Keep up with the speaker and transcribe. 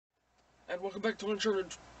And welcome back to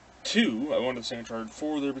Uncharted 2. I wanted to say Uncharted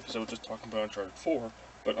 4 there because I was just talking about Uncharted 4.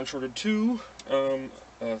 But Uncharted 2,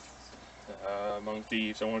 Among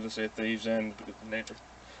Thieves. I wanted to say Thieves End because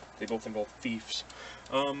they both involve thieves.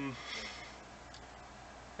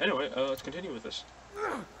 Anyway, let's continue with this.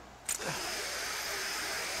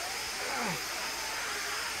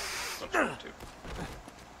 Uncharted 2.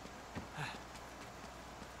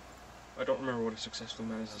 I don't remember what a successful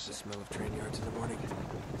man is. The smell of train yards in the morning.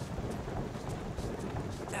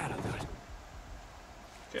 That'll do it.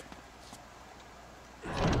 Okay.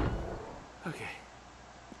 Okay.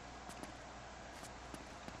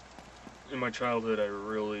 In my childhood, I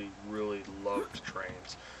really loved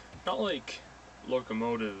trains. Not like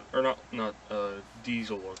locomotive, or not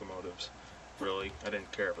diesel locomotives. Really, I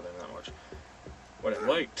didn't care for them that much. What I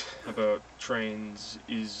liked about trains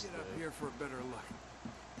is Get up here for a better look.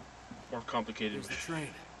 more complicated. There's the train.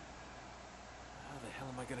 How the hell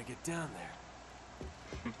am I gonna get down there?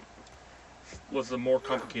 Was the more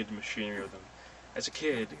complicated machinery of them. As a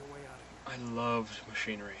kid, Gotta be a way out of here. I loved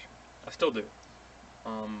machinery. I still do.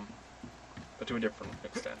 But to a different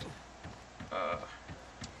extent.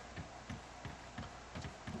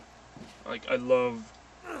 Like, I love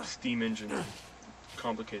steam engine,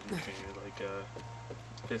 complicated machinery, like,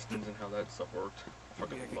 pistons and how that stuff worked. I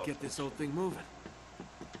Maybe I fucking could love get this old thing moving.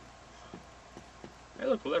 Hey,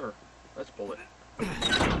 look, lever. Let's pull it. I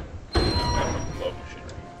fucking love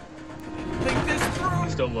machinery. Think this through! I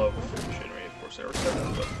still love machinery, of course, ever said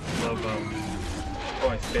that, but I love, oh,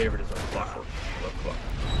 my favorite is clockwork. I love clockwork.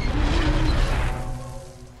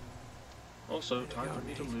 Also, time for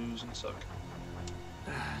me to lose and suck.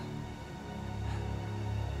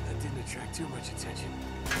 That didn't attract too much attention.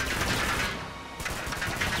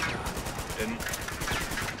 Didn't.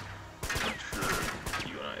 I'm sure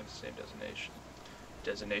you and I have the same definition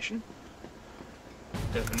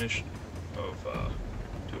of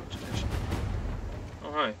too much attention.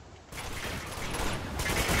 Oh hi.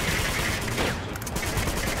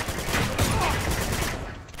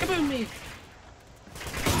 Kaboom me!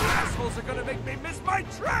 Assholes are gonna make me miss my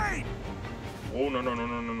train! Oh no. Come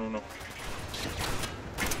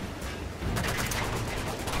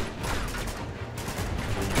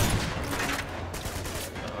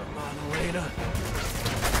on, Elena.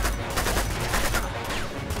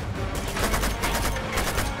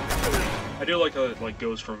 I do like how it like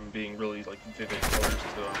goes from being really like vivid colors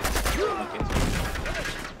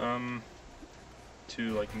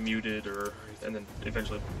to like muted and then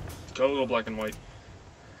eventually go a little black and white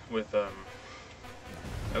with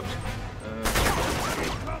oops.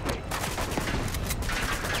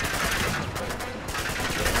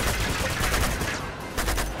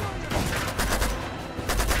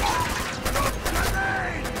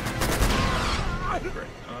 Great.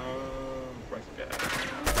 Rifle guy.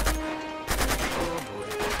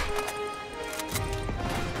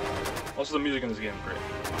 Also, the music in this game is great.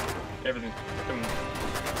 Everything's fucking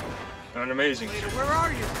an amazing. Where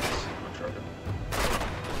are you? Uncharted.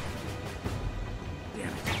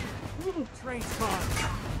 Damn it. Train's gone.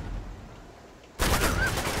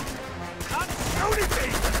 Stop shooting me!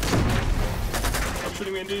 Stop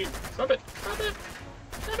shooting me indeed. Stop it. Stop it.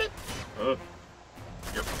 Stop it.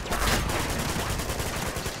 Yep.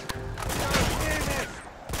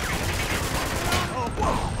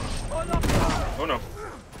 Oh no.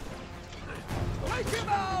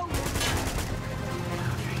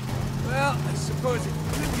 Well, I suppose it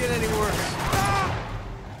couldn't get any worse.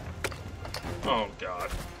 Oh god.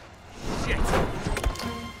 Shit.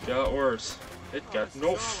 Got worse. It got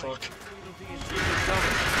no fuck.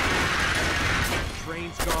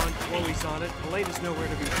 Train's gone, Chloe's on it, Elena's nowhere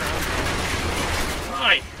to be found.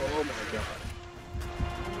 Hi! Oh my god.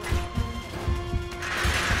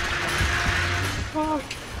 Fuck!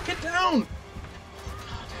 Get down!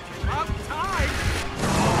 I'm tied!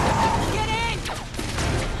 Get in!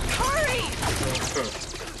 Hurry! Go!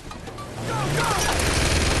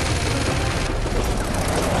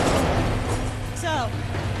 So,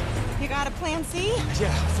 you got a plan C?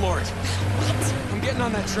 Yeah, floor it. What? I'm getting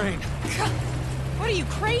on that train. What are you,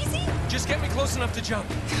 crazy? Just get me close enough to jump.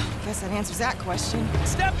 Guess that answers that question.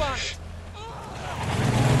 Step on it!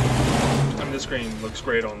 I mean, this screen looks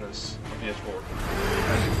great on this on PS4.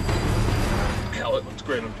 Hell, it looks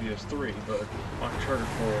great on PS3, but Uncharted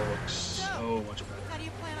 4 looks so much better. How do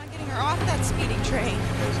you plan on getting her off that speeding train?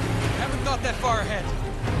 Haven't thought that far ahead.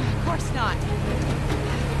 Of course not.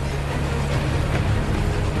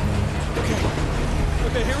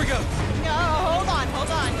 Okay, here we go. No, hold on.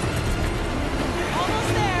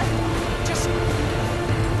 Almost there. Just...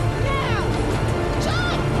 Now!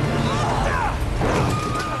 Jump!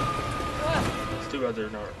 It's too bad they're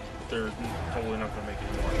not they're totally not going to make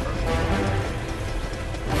it more Uncharted.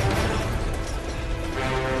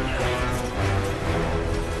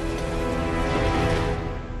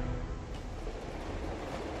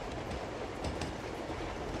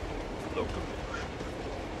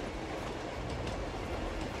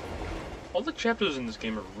 All the chapters in this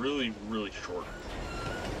game are really, really short.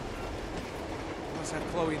 Must have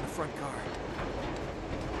Chloe in the front car.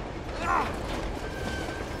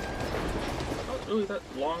 Not really that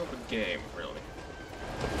long of a game, really.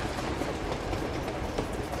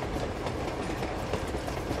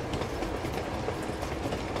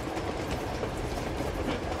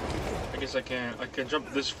 I guess I can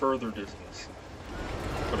jump this further distance,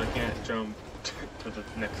 but I can't jump to the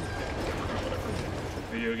next whatever.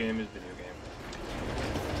 Video game is video game.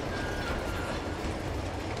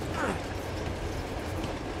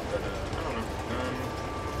 But I don't know.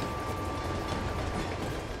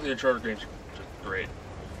 The Uncharted games are just great.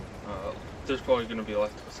 There's probably going to be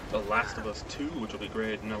The Last of Us 2, which will be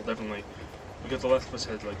great, and I'll definitely, because The Last of Us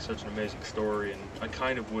has like such an amazing story, and I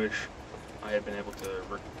kind of wish I had been able to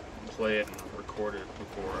play it and record it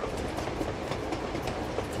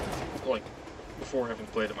before having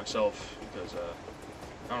played it myself, because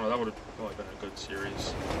I don't know, that would have probably been a good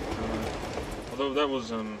series. Although that was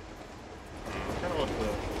kind of what the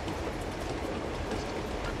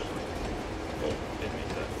actually. Oh, didn't mean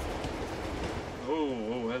that.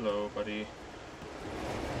 Oh, hello, buddy.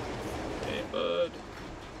 Hey, bud.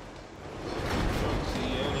 Don't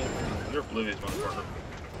see anything. You're oblivious, motherfucker.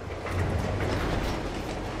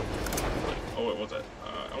 Oh, wait, what's that?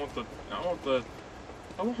 I want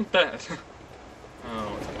that.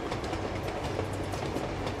 Oh,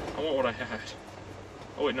 I want what I had.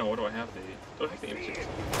 Oh wait, no, what do I have? Do I have the M6?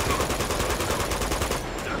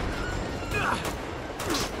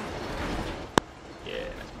 Yeah,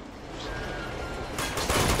 nice moves.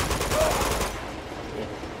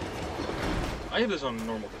 I have this on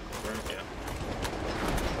normal difficulty, right? Yeah.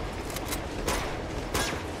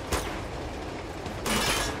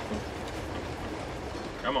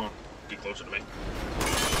 Come on, get closer to me.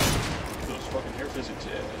 Those fucking hair physics,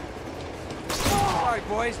 yeah. Alright,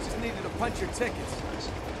 boys, just needed to punch your tickets. Nice.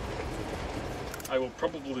 I will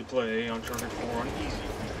probably play Uncharted 4 on easy, to be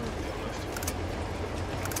perfectly honest.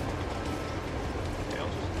 Yeah, I'll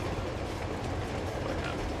just what I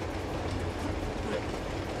have.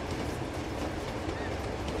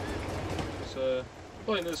 Yeah. I'm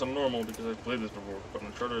playing this on normal because I've played this before, but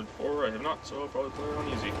Uncharted 4 I have not, so I'll probably play it on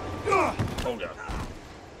easy. Oh god.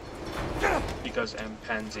 Because I'm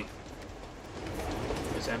pansy.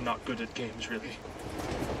 Because I'm not good at games, really.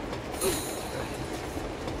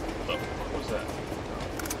 Oh, what was that?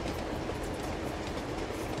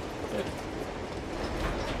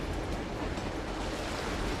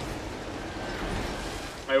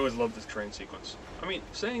 I always love this train sequence. I mean,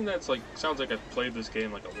 saying that's like, sounds like I've played this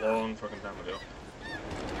game like a long fucking time ago.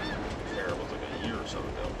 Terrible, it was like a year or so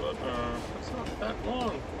ago, but it's not that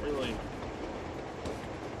long, really.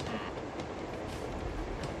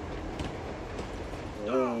 Oh, I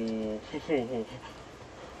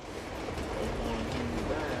don't want to do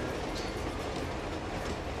that.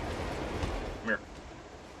 Come here.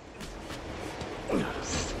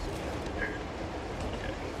 Okay.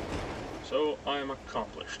 So I am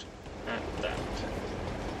accomplished at that.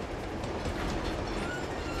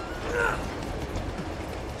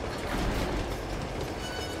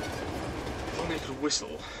 If only I could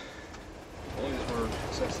whistle. If only this were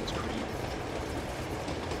Assassin's Creed.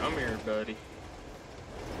 Come here, buddy.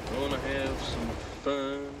 Wanna have some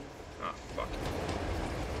fun? Ah, fuck.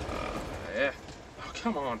 Yeah. Oh,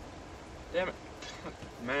 come on. Damn it.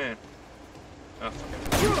 Man. Ah, fuck it.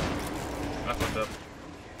 I fucked up.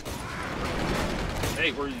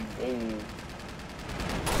 Hey, where are you? Whoa.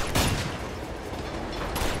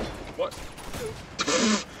 What?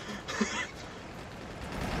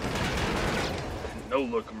 No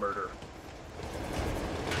look murder.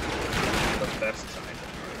 The best kind of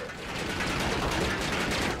murder.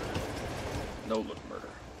 No look murder.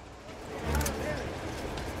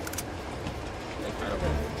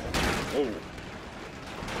 Whoa.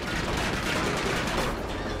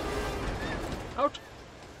 Out.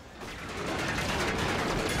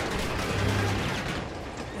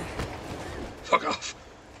 Fuck off.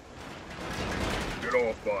 Get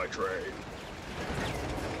off my train.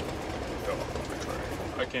 Get off my train.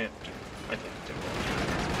 I can't do that.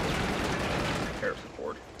 Harrison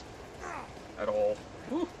Ford. At all.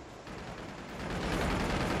 Woo.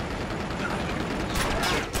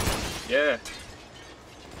 Yeah.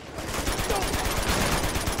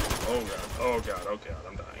 Oh god, oh god, oh god,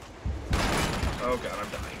 I'm dying. Oh god, I'm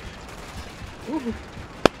dying. Woo.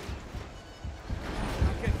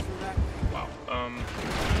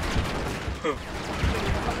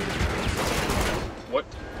 What?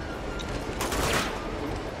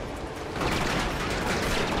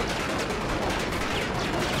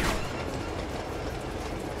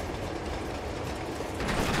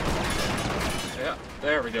 Yeah,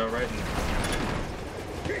 there we go, right in there.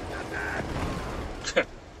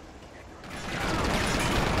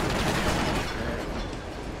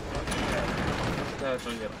 That's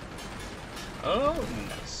what you get. Oh,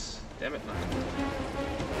 nice. Damn it, no.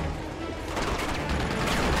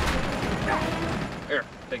 Here,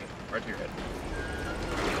 take it. Right to your head.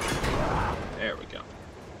 There we go.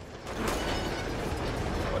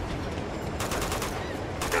 What?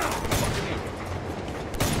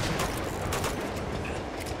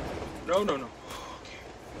 No, no, no.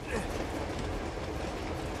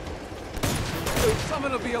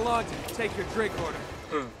 Someone will be along to take your Dreak order.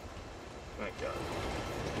 Thank God.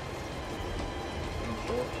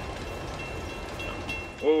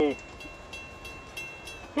 Oh.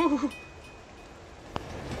 Woo.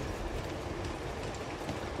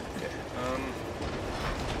 Okay.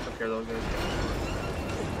 Took care of those guys.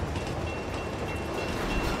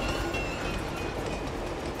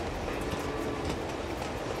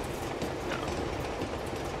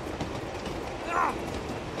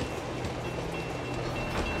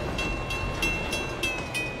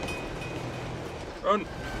 Run!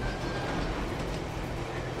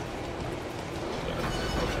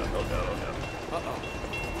 Oh god. Uh-oh.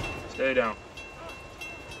 Stay down.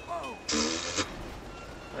 Whoa.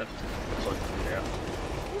 That looks like, yeah.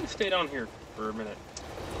 Let me stay down here for a minute.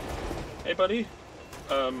 Hey, buddy.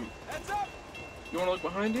 Heads up! You wanna look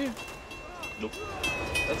behind you? Nope.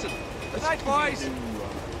 That's it. That's Night, a boys! new,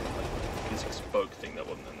 like, physics bug thing that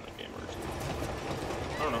wasn't in the game originally.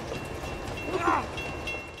 I don't know.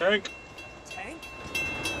 Tank! Tank?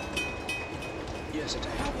 Yes, a What the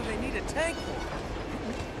tank. hell do they need a tank for?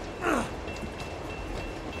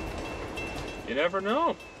 You never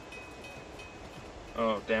know.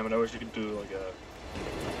 Oh, damn it. I wish you could do, like, a...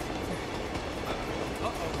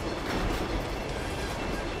 Uh-oh.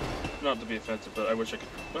 Not to be offensive, but I wish I could...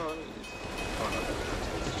 Well, not that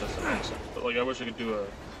offensive. It's just an accent. But, like, I wish I could do a...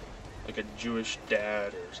 like a Jewish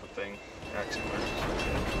dad or something. Accent or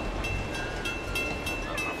something.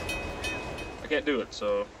 I don't know. I can't do it,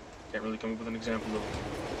 so... Can't really come up with an example of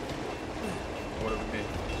what it would be,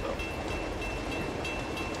 so...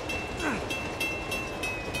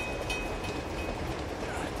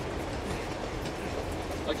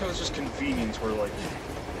 Like how it's just convenience where, like,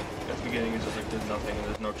 at the beginning it's just like there's nothing and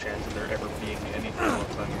there's no chance of there ever being anything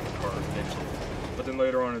once I'm in the car eventually. But then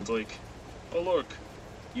later on it's like, oh look,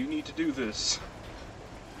 you need to do this.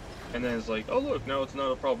 And then it's like, oh look, now it's not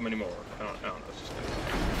a problem anymore. I don't know, it's just kind of...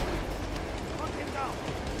 Knock him down.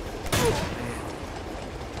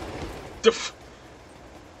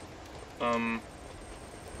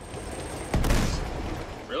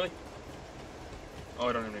 Really? Oh,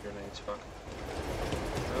 I don't have any grenades, fuck.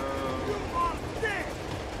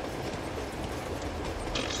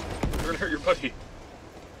 You're gonna hurt your buddy.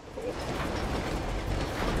 Cool.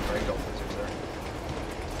 Ragdoll physics there.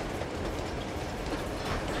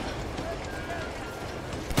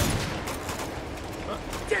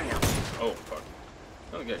 Damn! Oh, fuck.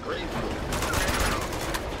 Oh, got great.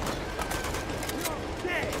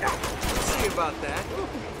 See about that.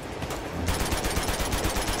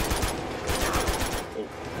 Oh.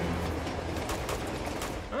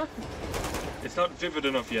 Huh? It's not vivid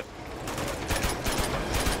enough yet.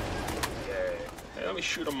 Okay. Hey, let me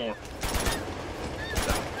shoot him more.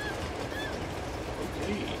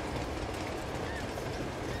 Okay.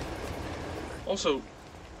 Also,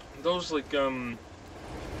 those, like,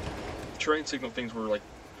 terrain signal things were, like,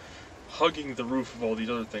 hugging the roof of all these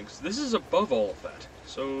other things. This is above all of that.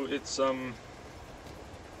 So it's,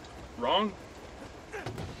 wrong?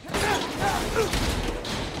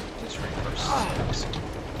 This rain sucks.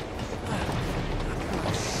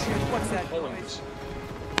 Shit, what's that Pulling noise? this.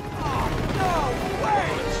 Oh, no way!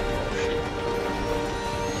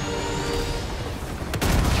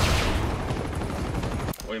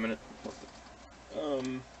 Wait a minute.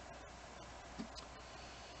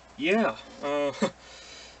 Yeah,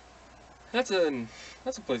 that's a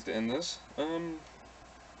place to end this. I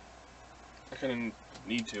kinda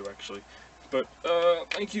need to, actually. But,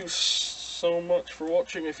 thank you so much for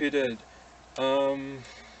watching if you did.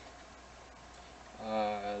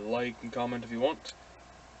 Like and comment if you want.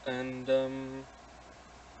 And, I'll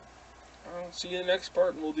see you in the next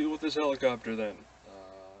part and we'll deal with this helicopter then.